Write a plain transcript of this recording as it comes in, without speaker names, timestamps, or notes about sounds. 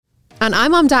On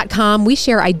imom.com, we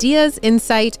share ideas,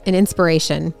 insight, and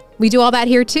inspiration. We do all that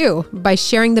here too, by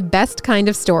sharing the best kind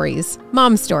of stories,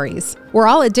 mom stories. We're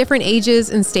all at different ages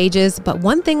and stages, but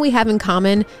one thing we have in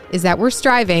common is that we're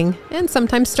striving, and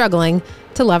sometimes struggling,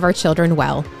 to love our children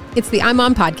well. It's the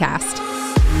iMom Podcast.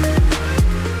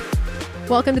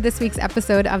 Welcome to this week's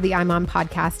episode of the iMom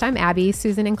Podcast. I'm Abby.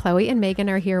 Susan and Chloe and Megan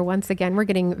are here once again. We're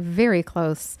getting very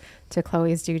close to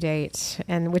Chloe's due date,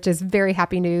 and which is very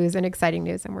happy news and exciting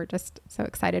news, and we're just so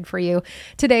excited for you.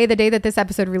 Today, the day that this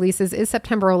episode releases, is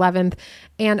September 11th,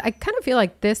 and I kind of feel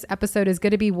like this episode is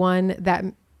going to be one that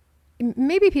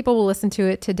maybe people will listen to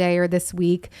it today or this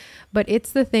week, but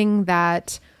it's the thing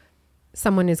that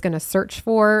someone is going to search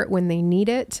for when they need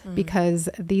it, because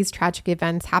these tragic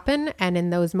events happen. And in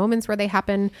those moments where they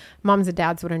happen, moms and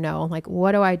dads want to know, like,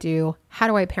 what do I do? How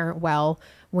do I parent well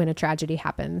when a tragedy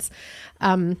happens?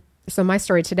 So my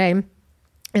story today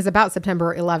is about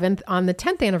September 11th. On the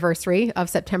 10th anniversary of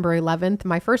September 11th,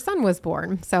 my first son was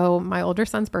born. So my older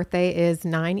son's birthday is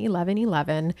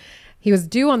 9/11/11. He was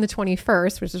due on the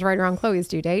 21st, which is right around Chloe's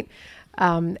due date.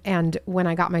 And when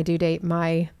I got my due date,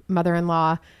 my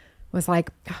mother-in-law was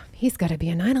like, oh, he's got to be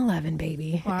a 9/11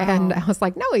 baby. Wow. And I was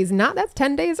like, no, he's not. That's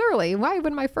 10 days early. Why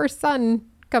would my first son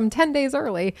come 10 days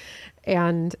early?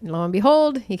 And lo and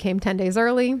behold, he came 10 days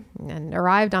early and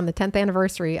arrived on the 10th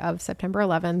anniversary of September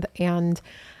 11th. And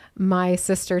my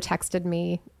sister texted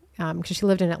me, because she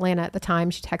lived in Atlanta at the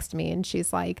time. She texted me and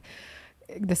she's like,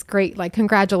 this great, like,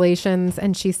 congratulations.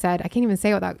 And she said, I can't even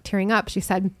say it without tearing up. She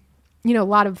said, you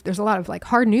know, there's a lot of like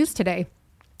hard news today,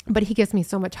 but he gives me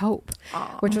so much hope,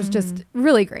 which was just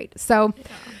really great. So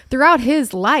throughout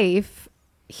his life,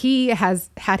 he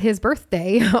has had his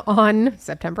birthday on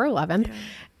September 11th. Yeah.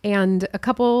 And a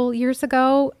couple years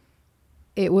ago,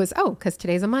 it was, because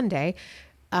today's a Monday,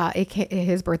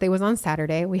 his birthday was on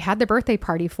Saturday. We had the birthday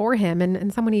party for him.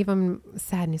 And someone even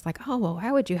said, and he's like, oh, well,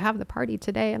 why would you have the party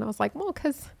today? And I was like, well,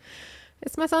 because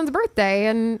it's my son's birthday.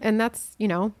 And that's, you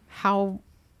know, how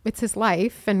it's his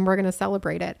life, and we're going to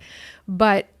celebrate it.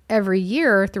 But every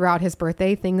year throughout his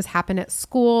birthday, things happen at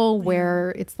school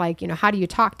where it's like, you know, how do you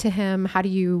talk to him?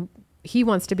 He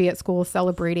wants to be at school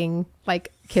celebrating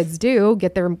like kids do,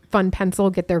 get their fun pencil,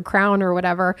 get their crown or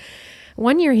whatever.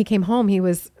 One year he came home,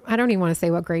 I don't even want to say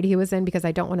what grade he was in because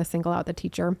I don't want to single out the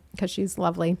teacher because she's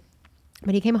lovely.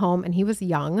 But he came home and he was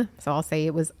young. So I'll say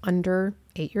it was under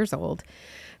 8 years old.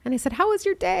 And I said, how was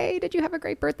your day? Did you have a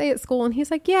great birthday at school? And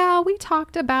he's like, yeah, we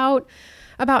talked about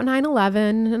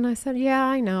 9/11. And I said, yeah,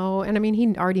 I know. And I mean,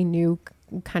 he already knew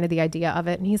kind of the idea of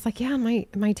it. And he's like, yeah,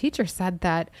 my teacher said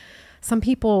that some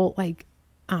people like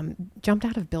jumped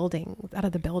out of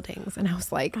the buildings. And I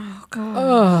was like, oh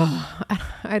God.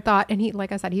 I thought, and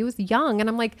like I said, he was young. And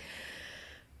I'm like,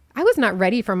 I was not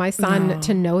ready for my son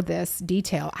to know this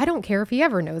detail. I don't care if he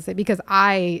ever knows it, because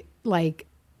I like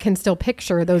can still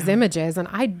picture those images, and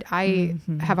I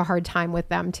have a hard time with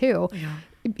them too,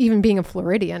 even being a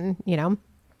Floridian, you know?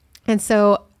 And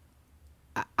so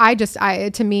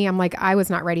to me, I'm like, I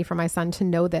was not ready for my son to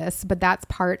know this, but that's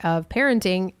part of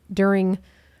parenting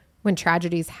when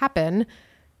tragedies happen.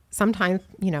 Sometimes,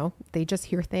 you know, they just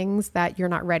hear things that you're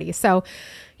not ready. So,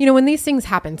 you know, when these things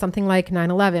happen, something like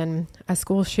 9/11, a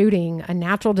school shooting, a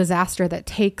natural disaster that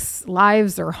takes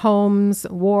lives or homes,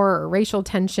 war or racial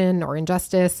tension or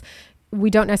injustice, we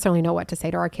don't necessarily know what to say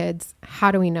to our kids.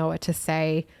 How do we know what to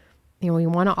say? You know, we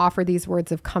want to offer these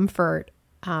words of comfort.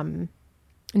 None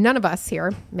of us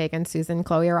here, Megan, Susan,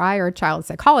 Chloe, or I, are child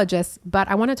psychologists, but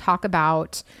I want to talk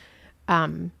about,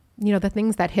 you know, the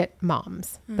things that hit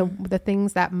moms, the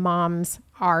things that moms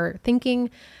are thinking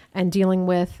and dealing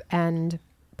with and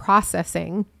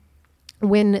processing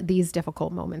when these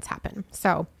difficult moments happen.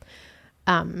 So,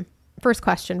 first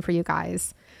question for you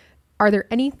guys, are there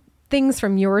any things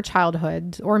from your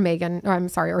childhood, or Megan,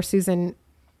 or Susan,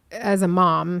 as a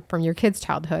mom from your kid's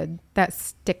childhood that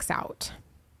sticks out?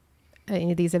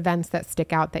 Any of these events that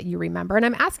stick out that you remember? And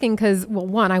I'm asking because, well,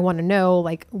 one, I want to know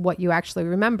like what you actually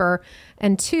remember.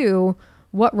 And two,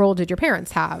 what role did your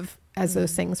parents have as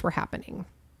those things were happening?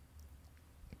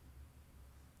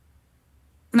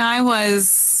 When I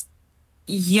was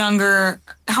younger,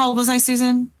 how old was I,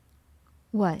 Susan?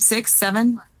 What? 6,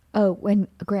 7? Oh, when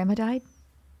Grandma died?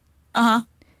 Uh-huh.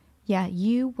 Yeah,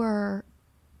 you were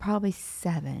probably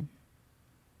 7.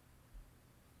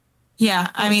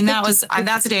 Yeah, I mean, that's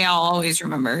a day I'll always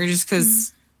remember, just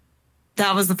because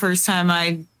that was the first time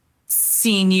I'd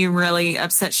seen you really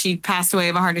upset. She passed away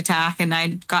of a heart attack, and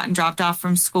I'd gotten dropped off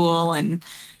from school and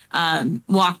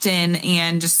walked in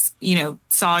and just, you know,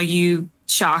 saw you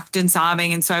shocked and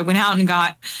sobbing. And so I went out and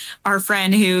got our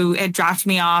friend who had dropped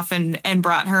me off and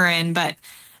brought her in. But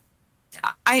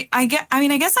I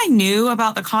guess I knew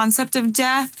about the concept of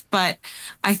death, but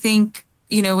I think,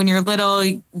 when you're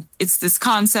little, it's this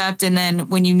concept. And then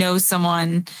when you know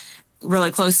someone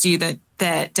really close to you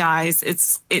that dies,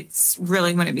 it's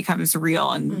really when it becomes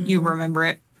real and you remember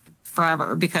it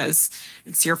forever because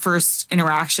it's your first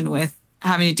interaction with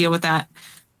having to deal with that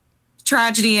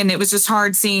tragedy. And it was just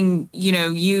hard seeing,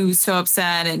 you so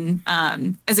upset. And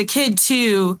as a kid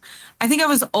too, I think I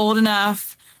was old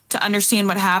enough to understand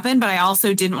what happened, but I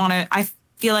also I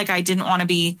feel like I didn't want to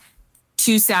be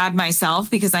too sad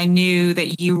myself because I knew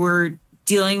that you were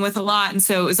dealing with a lot. And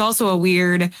so it was also a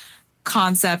weird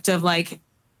concept of like,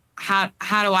 how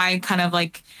do I kind of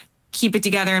like keep it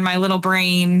together in my little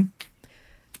brain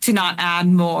to not add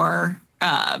more,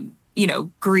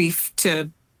 grief to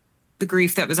the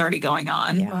grief that was already going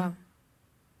on. Yeah. Wow.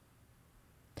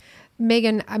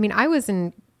 Megan, I mean, I was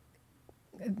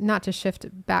not to shift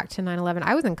back to 9/11,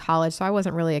 I was in college, so I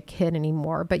wasn't really a kid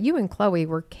anymore, but you and Chloe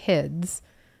were kids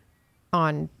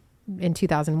in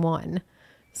 2001.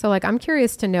 So like, I'm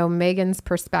curious to know Megan's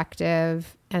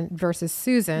perspective and versus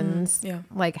Susan's,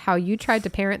 like how you tried to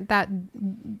parent that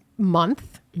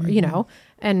month,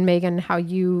 and Megan, how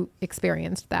you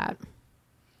experienced that.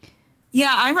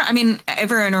 Yeah, I mean,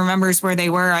 everyone remembers where they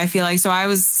were, I feel like. So I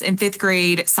was in 5th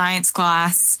grade science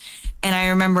class, and I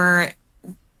remember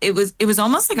it was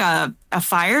almost like a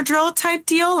fire drill type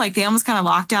deal. Like they almost kind of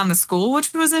locked down the school,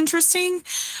 which was interesting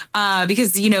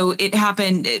because, it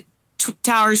happened.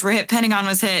 Towers were hit, Pentagon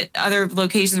was hit, other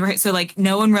locations were hit. So like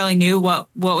no one really knew what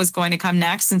was going to come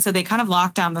next. And so they kind of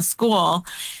locked down the school.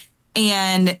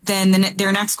 And then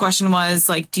their next question was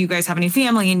like, do you guys have any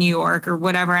family in New York or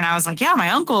whatever? And I was like, yeah, my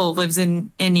uncle lives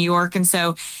in New York. And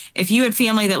so if you had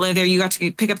family that lived there, you got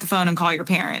to pick up the phone and call your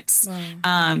parents.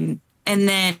 Wow. And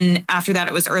then after that,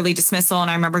 it was early dismissal.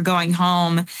 And I remember going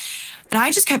home and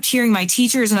I just kept hearing my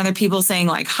teachers and other people saying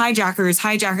like hijackers.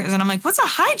 And I'm like, what's a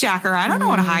hijacker? I don't know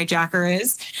what a hijacker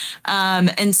is.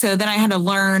 And so then I had to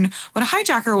learn what a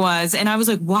hijacker was. And I was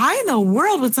like, why in the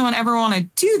world would someone ever want to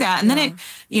do that? And then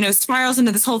it, spirals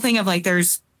into this whole thing of like,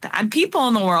 there's bad people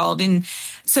in the world. And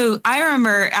so I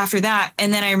remember after that,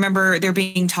 and then I remember there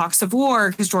being talks of war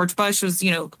because George Bush was, we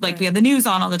had the news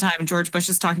on all the time and George Bush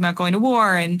is talking about going to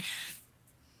war. And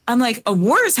I'm like, a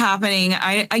war is happening.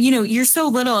 I you're so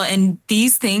little. And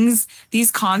these things, these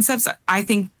concepts, I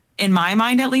think in my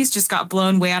mind, at least, just got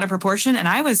blown way out of proportion. And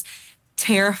I was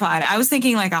terrified. I was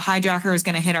thinking like a hijacker is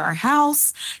going to hit our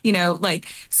house,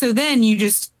 so then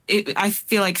I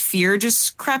feel like fear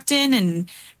just crept in, and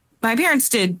my parents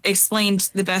did explain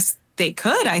the best they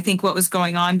could, I think, what was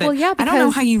going on. But I don't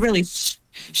know how you really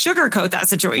sugarcoat that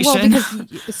situation. Well,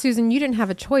 because Susan, you didn't have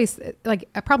a choice.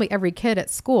 Like probably every kid at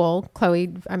school,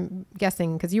 Chloe, I'm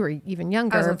guessing because you were even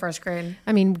younger. I was in 1st grade.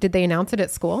 I mean, did they announce it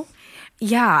at school?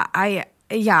 Yeah,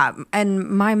 and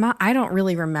my mom, I don't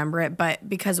really remember it, but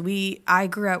because I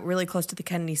grew up really close to the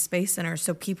Kennedy Space Center,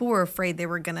 so people were afraid they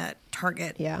were going to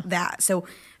target that. So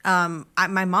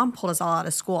my mom pulled us all out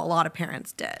of school. A lot of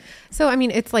parents did. So, I mean,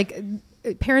 it's like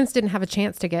parents didn't have a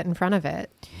chance to get in front of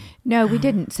it. No, we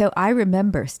didn't. So I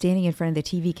remember standing in front of the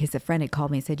TV because a friend had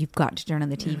called me and said, you've got to turn on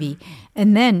the TV.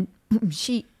 And then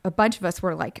a bunch of us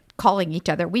were like calling each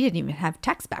other. We didn't even have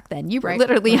text back then. You were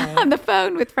literally on the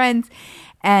phone with friends.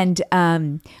 And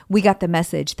we got the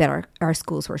message that our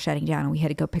schools were shutting down and we had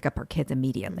to go pick up our kids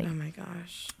immediately. Oh my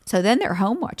gosh. So then they're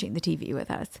home watching the TV with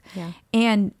us. Yeah.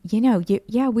 And,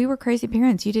 we were crazy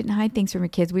parents. You didn't hide things from your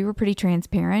kids. We were pretty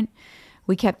transparent.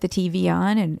 We kept the TV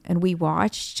on and we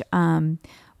watched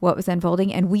what was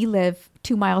unfolding. And we live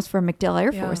 2 miles from MacDill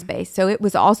Air Force Base. So it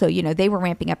was also, they were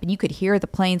ramping up and you could hear the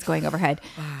planes going overhead.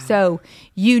 Wow. So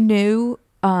you knew,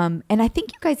 and I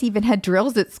think you guys even had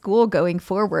drills at school going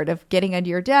forward of getting under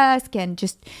your desk and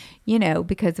just,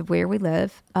 because of where we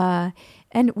live.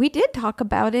 And we did talk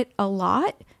about it a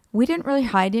lot. We didn't really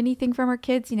hide anything from our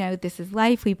kids. This is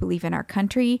life. We believe in our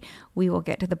country. We will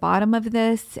get to the bottom of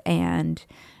this. And,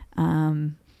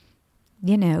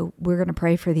 we're going to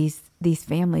pray for these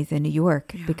families in New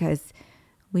York because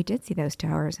we did see those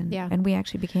towers and we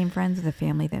actually became friends with a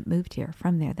family that moved here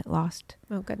from there that lost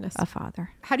a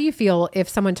father. How do you feel if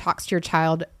someone talks to your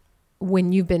child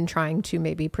when you've been trying to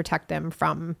maybe protect them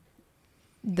from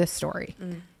this story?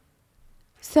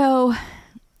 So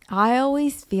I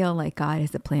always feel like God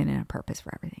has a plan and a purpose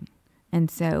for everything. And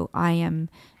so I am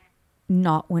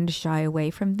not one to shy away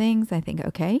from things. I think,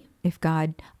 okay, if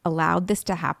God allowed this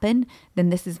to happen, then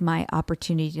this is my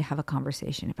opportunity to have a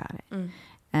conversation about it.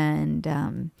 And,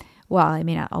 I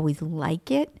may not always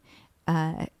like it.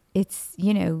 it's,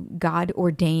 God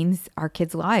ordains our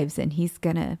kids' lives, and he's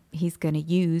gonna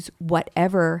use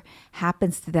whatever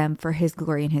happens to them for his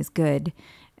glory and his good,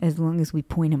 as long as we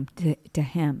point them to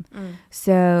him.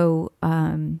 So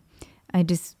I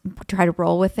just try to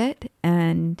roll with it,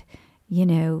 and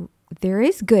there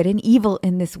is good and evil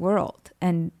in this world,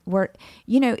 and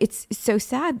it's so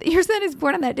sad that your son is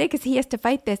born on that day because he has to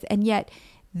fight this, and yet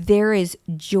there is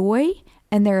joy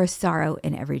and there is sorrow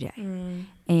in every day.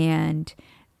 And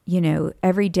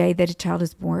every day that a child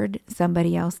is born,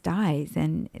 somebody else dies.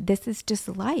 And this is just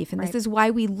life. And this is why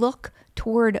we look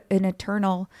toward an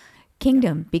eternal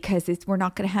kingdom, because we're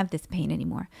not going to have this pain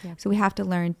anymore. Yeah. So we have to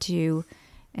learn to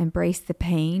embrace the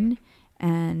pain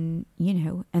and,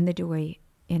 and the joy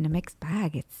in a mixed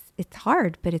bag. It's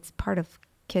hard, but it's part of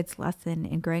kids' lesson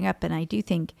in growing up. And I do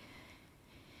think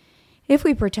if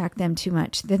we protect them too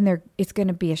much, then it's going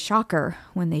to be a shocker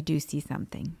when they do see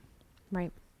something.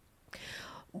 Right.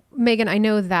 Megan, I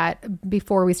know that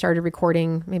before we started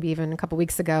recording, maybe even a couple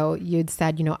weeks ago, you'd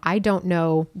said, I don't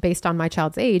know, based on my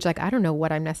child's age, I don't know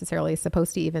what I'm necessarily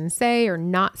supposed to even say or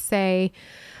not say.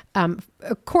 So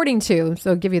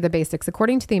I'll give you the basics.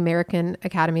 According to the American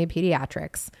Academy of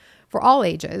Pediatrics, for all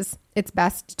ages, it's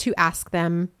best to ask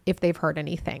them if they've heard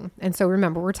anything. And so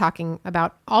remember, we're talking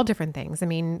about all different things. I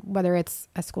mean, whether it's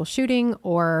a school shooting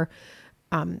or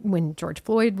when George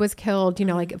Floyd was killed,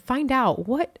 find out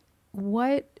what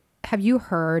have you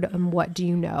heard and what do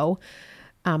you know?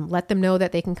 Let them know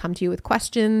that they can come to you with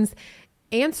questions.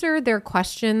 Answer their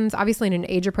questions, obviously in an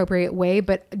age-appropriate way,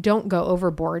 but don't go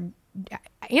overboard.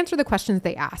 Answer the questions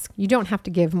they ask. You don't have to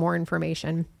give more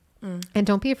information. And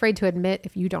don't be afraid to admit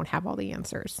if you don't have all the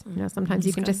answers. Sometimes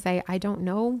you can just say, I don't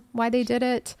know why they did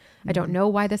it. I don't know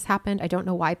why this happened. I don't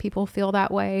know why people feel that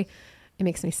way. It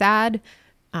makes me sad.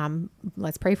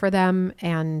 Let's pray for them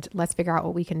and let's figure out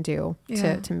what we can do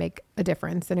to make a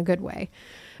difference in a good way.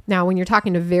 Now, when you're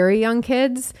talking to very young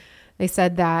kids, they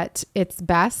said that it's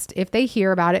best if they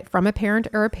hear about it from a parent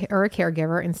or a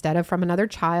caregiver instead of from another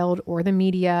child or the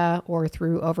media or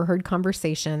through overheard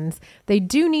conversations. They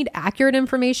do need accurate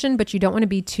information, but you don't want to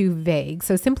be too vague.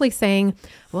 So simply saying,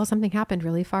 well, something happened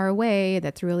really far away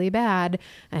that's really bad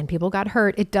and people got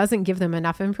hurt, it doesn't give them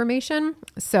enough information.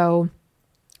 So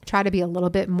try to be a little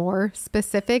bit more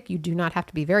specific. You do not have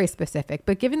to be very specific,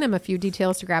 but giving them a few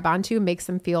details to grab onto makes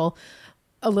them feel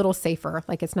a little safer,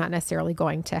 like it's not necessarily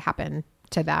going to happen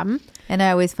to them. And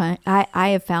I always find, I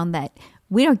have found that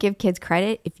we don't give kids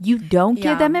credit. If you don't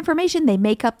give them information, they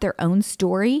make up their own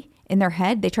story in their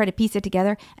head. They try to piece it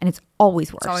together and it's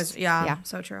always worse. It's always,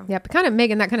 so true. Yep. Kind of,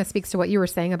 Megan, that kind of speaks to what you were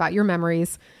saying about your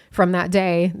memories from that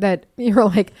day that you were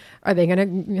like, are they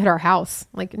going to hit our house?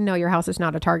 Like, no, your house is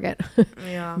not a target.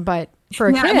 But for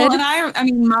a kid. Well, and I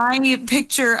mean, my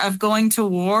picture of going to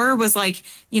war was like,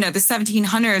 the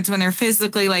 1700s when they're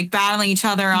physically like battling each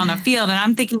other on a field. And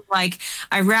I'm thinking like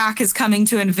Iraq is coming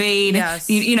to invade,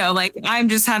 like I'm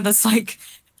just had this like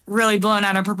really blown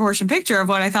out of proportion picture of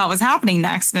what I thought was happening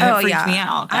next. And it freaked me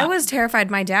out. I was terrified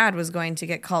my dad was going to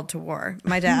get called to war.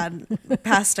 My dad,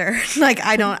 pastor, like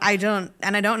I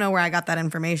don't know where I got that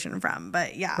information from,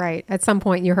 but yeah. Right. At some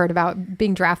point you heard about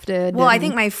being drafted. Well, I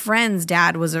think my friend's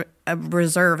dad was a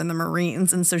reserve in the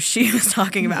Marines. And so she was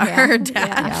talking about her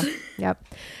dad. Yeah. Yep.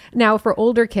 Now for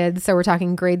older kids, so we're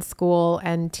talking grade school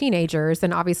and teenagers,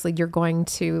 and obviously you're going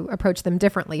to approach them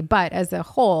differently, but as a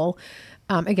whole,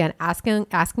 again,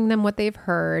 asking them what they've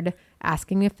heard,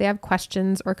 asking if they have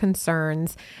questions or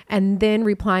concerns, and then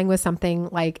replying with something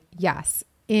like, yes,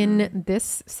 in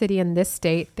this city, in this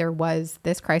state, there was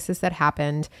this crisis that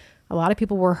happened. A lot of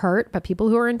people were hurt, but people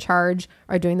who are in charge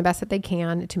are doing the best that they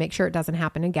can to make sure it doesn't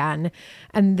happen again.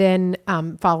 And then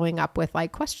following up with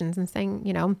like questions and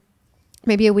saying,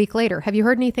 maybe a week later, have you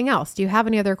heard anything else? Do you have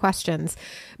any other questions?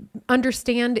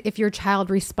 Understand if your child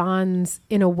responds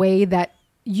in a way that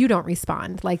you don't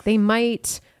respond. Like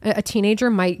a teenager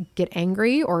might get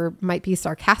angry or might be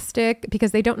sarcastic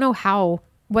because they don't know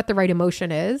what the right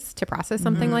emotion is to process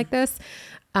something like this.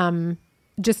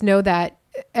 Just know that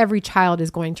every child is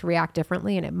going to react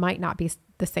differently and it might not be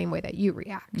the same way that you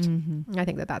react. I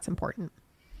think that that's important.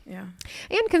 Yeah.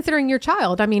 And considering your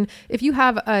child, I mean, if you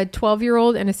have a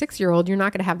 12-year-old and a 6-year-old, you're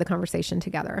not going to have the conversation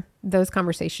together. Those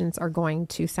conversations are going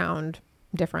to sound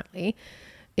differently.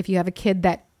 If you have a kid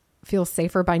that feels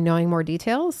safer by knowing more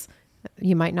details,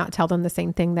 you might not tell them the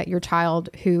same thing that your child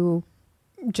who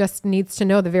just needs to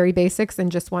know the very basics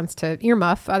and just wants to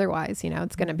earmuff. Otherwise,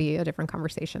 it's going to be a different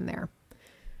conversation there.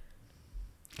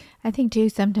 I think too,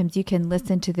 sometimes you can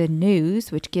listen to the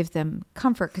news, which gives them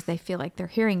comfort because they feel like they're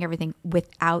hearing everything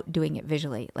without doing it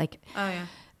visually. Like,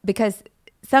 because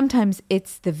sometimes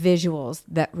it's the visuals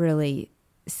that really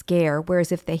scare.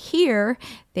 Whereas if they hear,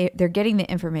 they're getting the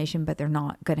information, but they're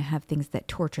not going to have things that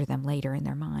torture them later in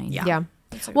their mind. Yeah.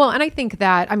 Well, and I think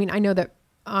that, I mean, I know that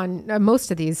on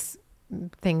most of these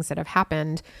things that have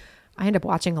happened, I end up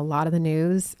watching a lot of the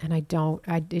news, and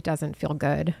it doesn't feel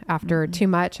good after too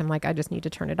much. I'm like, I just need to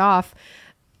turn it off.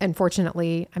 And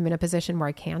fortunately, I'm in a position where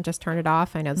I can just turn it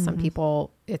off. I know some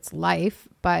people, it's life,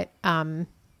 but our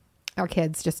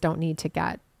kids just don't need to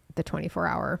get the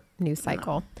 24-hour news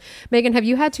cycle. No. Megan, have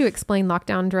you had to explain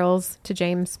lockdown drills to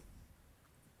James?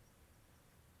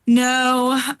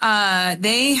 No,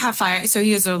 they have fire. So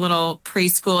he has a little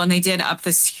preschool, and they did up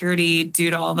the security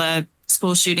due to all the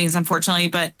school shootings, unfortunately,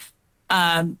 but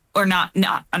or not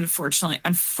unfortunately.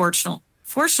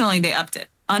 Fortunately, they upped it.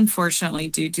 Unfortunately,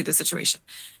 due to the situation.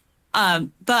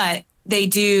 But they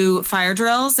do fire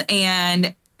drills,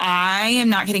 and I am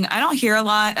not kidding. I don't hear a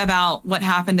lot about what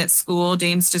happened at school.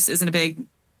 James just isn't a big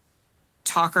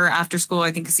talker after school,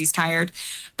 I think, because he's tired.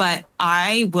 But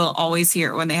I will always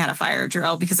hear when they had a fire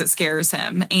drill because it scares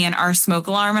him. And our smoke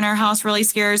alarm in our house really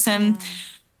scares him.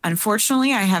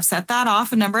 Unfortunately, I have set that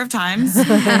off a number of times.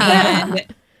 And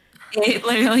it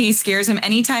literally scares him.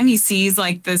 Anytime he sees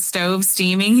like the stove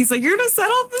steaming, he's like, "You're going to set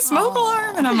off the smoke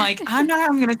alarm." And I'm like, I'm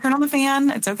going to turn on the fan.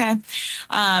 It's okay.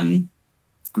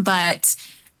 But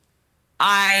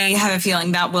I have a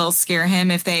feeling that will scare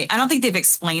him I don't think they've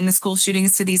explained the school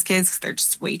shootings to these kids because they're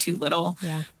just way too little.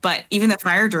 Yeah. But even the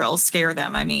fire drills scare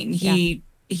them. I mean, he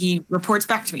reports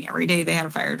back to me every day they had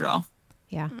a fire drill.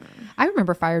 Yeah. I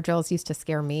remember fire drills used to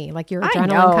scare me. Like your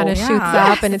adrenaline kind of shoots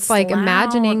up, and it's like loud.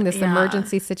 Imagining this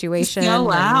emergency situation. It's so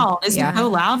loud. It's so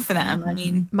loud for them. I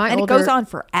mean, it goes on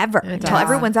forever until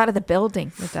everyone's out of the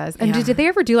building. It does. And did they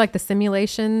ever do like the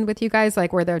simulation with you guys,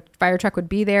 like where the fire truck would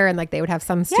be there and like they would have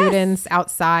some students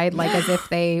outside, like as if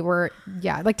they were,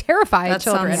 like terrified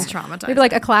children. Sounds traumatizing. Maybe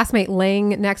like a classmate laying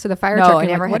next to the fire truck.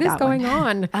 And like, what is going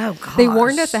on? Oh, gosh. They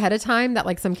warned us ahead of time that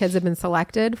like some kids have been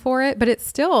selected for it, but it's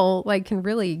still like can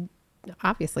really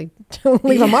obviously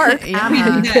leave a mark.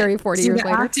 And carry 40 years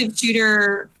later. Active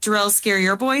shooter drills scare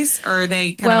your boys, or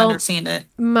they kind of understand it?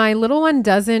 My little one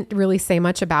doesn't really say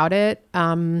much about it,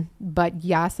 but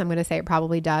yes, I'm going to say it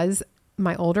probably does.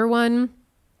 My older one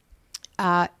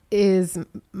is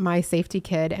my safety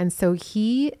kid, and so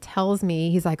he tells me,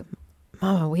 he's like,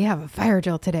 "Mama, we have a fire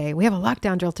drill today. We have a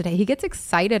lockdown drill today." He gets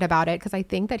excited about it because I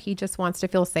think that he just wants to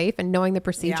feel safe, and knowing the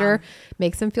procedure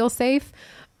makes him feel safe.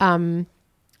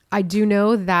 I do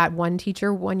know that one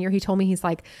teacher, one year, he told me, he's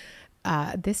like,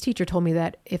 this teacher told me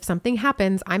that if something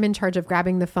happens, I'm in charge of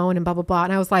grabbing the phone and blah, blah, blah.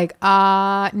 And I was like,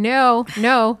 no,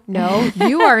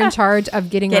 you are in charge of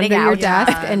getting under your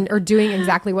desk or doing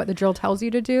exactly what the drill tells you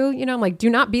to do. You know, I'm like, do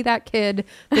not be that kid,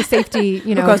 the safety,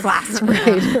 who goes last.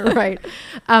 Right.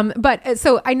 But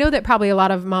so I know that probably a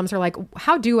lot of moms are like,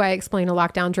 how do I explain a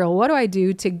lockdown drill? What do I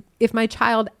do if my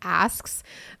child asks?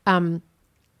 The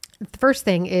first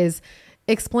thing is,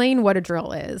 explain what a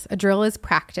drill is. A drill is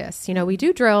practice. You know, we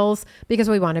do drills because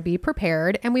we want to be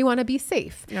prepared and we want to be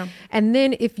safe. Yeah. And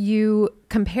then if you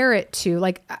compare it to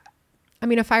like, I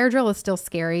mean, a fire drill is still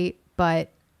scary,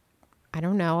 but I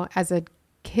don't know. As a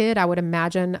kid, I would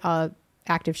imagine a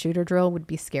active shooter drill would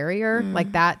be scarier.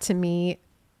 Like that to me,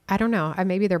 I don't know.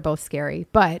 Maybe they're both scary,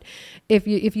 but if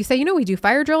you say, we do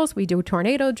fire drills, we do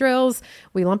tornado drills,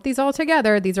 we lump these all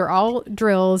together. These are all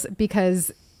drills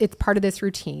because it's part of this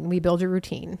routine. We build a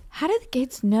routine. How do the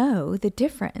kids know the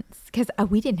difference? Because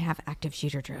we didn't have active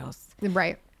shooter drills.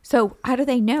 Right. So how do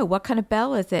they know? What kind of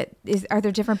bell is it? Are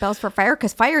there different bells for fire?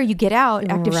 Because fire, you get out.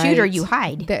 Active shooter, you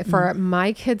hide. For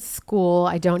my kids' school,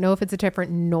 I don't know if it's a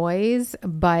different noise,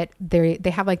 but they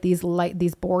have like these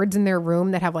boards in their room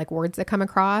that have like words that come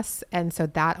across. And so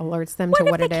that alerts them to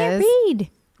what it is. Can't read?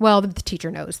 Well, the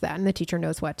teacher knows that, and the teacher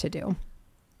knows what to do.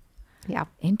 Yeah.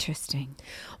 Interesting.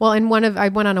 Well, and I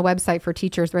went on a website for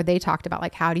teachers where they talked about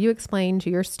like, how do you explain to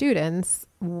your students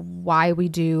why we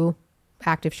do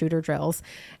active shooter drills?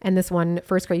 And this one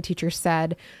first grade teacher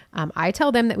said, I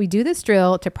tell them that we do this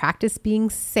drill to practice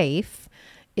being safe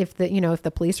if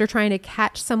the police are trying to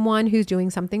catch someone who's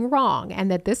doing something wrong, and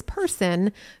that this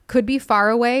person could be far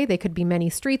away. They could be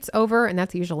many streets over, and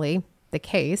that's usually the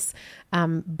case.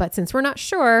 But since we're not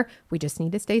sure, we just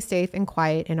need to stay safe and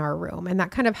quiet in our room. And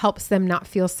that kind of helps them not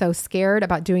feel so scared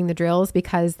about doing the drills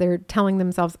because they're telling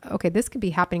themselves, okay, this could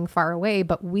be happening far away,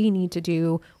 but we need to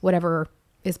do whatever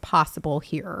is possible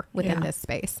here within this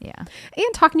space. Yeah.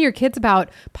 And talking to your kids about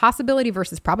possibility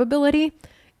versus probability.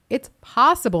 It's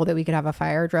possible that we could have a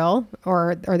fire drill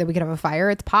or that we could have a fire.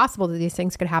 It's possible that these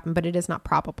things could happen, but it is not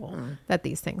probable that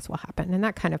these things will happen. And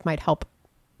that kind of might help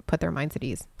put their minds at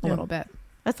ease a little bit.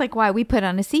 That's like why we put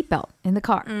on a seatbelt in the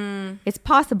car. It's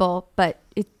possible, but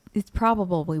it's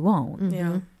probable we won't.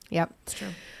 Yeah. Yep. It's true.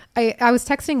 I was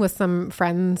texting with some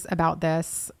friends about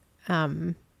this.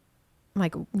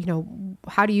 Like, you know,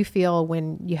 how do you feel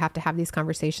when you have to have these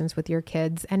conversations with your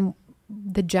kids? And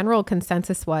the general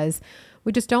consensus was,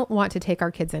 we just don't want to take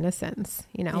our kids' innocence,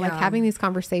 you know, like having these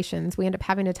conversations, we end up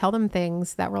having to tell them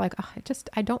things that we're like, oh,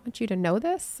 I don't want you to know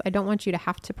this. I don't want you to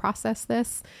have to process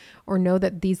this or know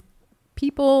that these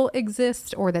people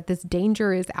exist or that this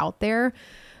danger is out there.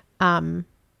 But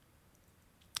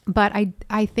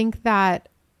I think that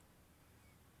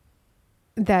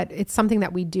it's something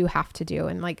that we do have to do.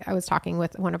 And like, I was talking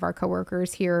with one of our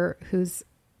coworkers here who's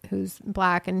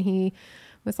Black, and he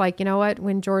was like, you know what,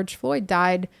 when George Floyd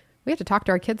died, we have to talk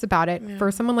to our kids about it. Yeah.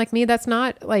 For someone like me, that's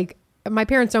not like, my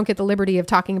parents don't get the liberty of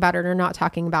talking about it or not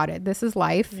talking about it. This is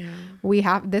life.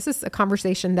 Yeah. This is a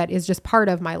conversation that is just part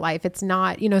of my life. It's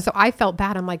not, you know, so I felt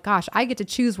bad. I'm like, gosh, I get to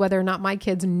choose whether or not my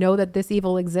kids know that this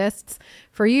evil exists.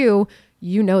 For you,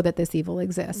 you know that this evil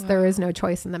exists. Wow. There is no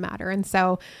choice in the matter. And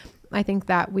so I think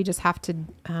that we just have to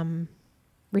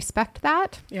respect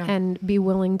that and be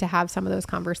willing to have some of those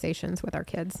conversations with our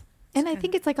kids. And I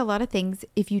think it's like a lot of things,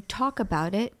 if you talk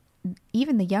about it,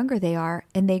 even the younger they are,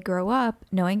 and they grow up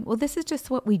knowing, well, this is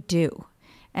just what we do.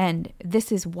 And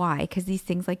this is why, because these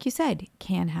things, like you said,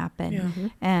 can happen. Yeah. Mm-hmm.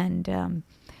 And,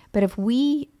 but if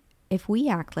we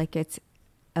act like it's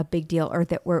a big deal or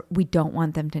that we don't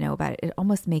want them to know about it, it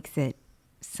almost makes it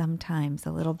sometimes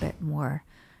a little bit more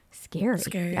scary.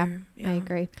 Yeah, I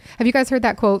agree. Have you guys heard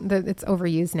that quote that it's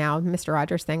overused now, Mr.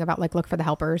 Rogers thing about like, look for the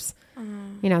helpers?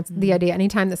 You know, it's the idea,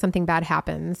 anytime that something bad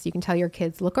happens, you can tell your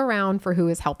kids, look around for who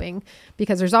is helping,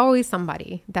 because there's always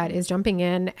somebody that is jumping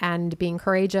in and being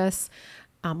courageous.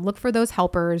 Look for those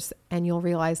helpers, and you'll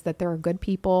realize that there are good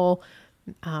people,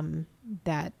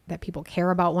 that people care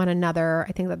about one another.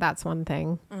 I think that that's one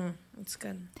thing. That's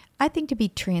good. I think to be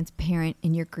transparent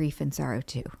in your grief and sorrow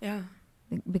too. Yeah.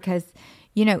 Because,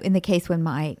 you know, in the case when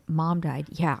my mom died,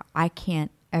 I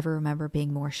can't ever remember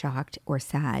being more shocked or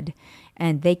sad.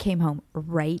 And they came home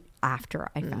right after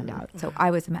I found out. So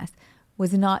I was a mess.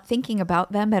 Was not thinking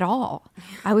about them at all.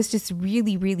 I was just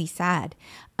really, really sad.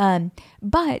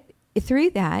 But through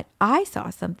that, I saw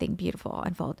something beautiful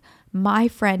unfold. My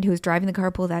friend who was driving the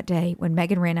carpool that day when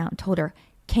Megan ran out and told her,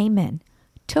 came in,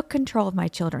 took control of my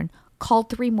children, called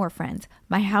 3 more friends.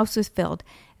 My house was filled.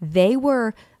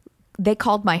 They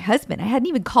called my husband. I hadn't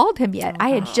even called him yet. I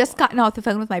had just gotten off the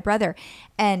phone with my brother.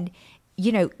 And,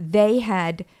 you know, they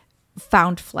had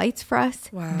found flights for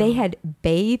us. Wow. They had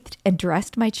bathed and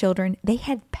dressed my children. They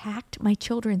had packed my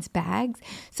children's bags.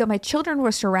 So my children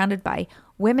were surrounded by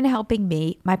women helping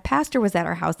me. My pastor was at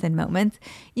our house in moments.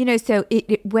 You know, so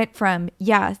it went from,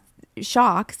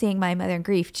 shock, seeing my mother in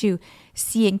grief, to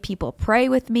seeing people pray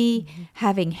with me,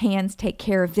 having hands take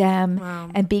care of them,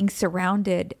 and being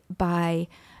surrounded by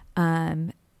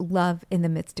love in the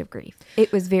midst of grief.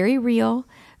 It was very real,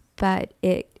 but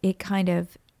it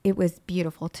was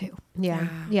beautiful too.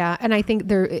 Yeah. And I think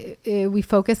we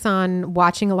focus on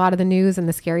watching a lot of the news and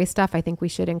the scary stuff. I think we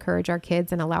should encourage our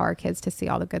kids and allow our kids to see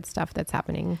all the good stuff that's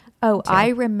happening. Oh, too. I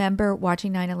remember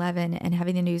watching 9/11 and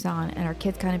having the news on and our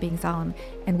kids kind of being solemn,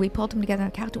 and we pulled them together on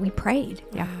the couch and we prayed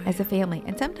as a family.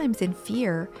 And sometimes in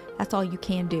fear, that's all you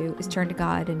can do is turn to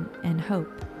God and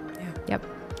hope. Yep.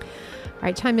 All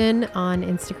right, chime in on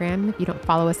Instagram if you don't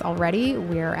follow us already.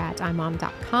 We're at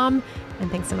imom.com.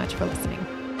 And thanks so much for listening.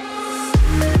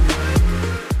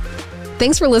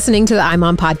 Thanks for listening to the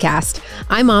iMom podcast.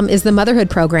 iMom is the motherhood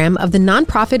program of the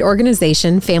nonprofit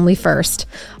organization Family First.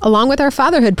 Along with our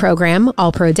fatherhood program,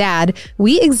 All Pro Dad,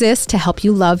 we exist to help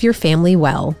you love your family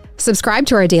well. Subscribe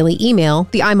to our daily email,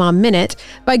 the iMom Minute,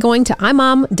 by going to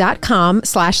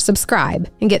imom.com/subscribe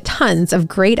and get tons of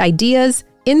great ideas,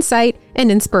 insight,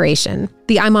 and inspiration.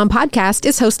 The iMom podcast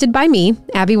is hosted by me,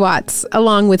 Abby Watts,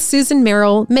 along with Susan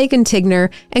Merrill, Megan Tigner,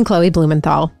 and Chloe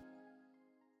Blumenthal.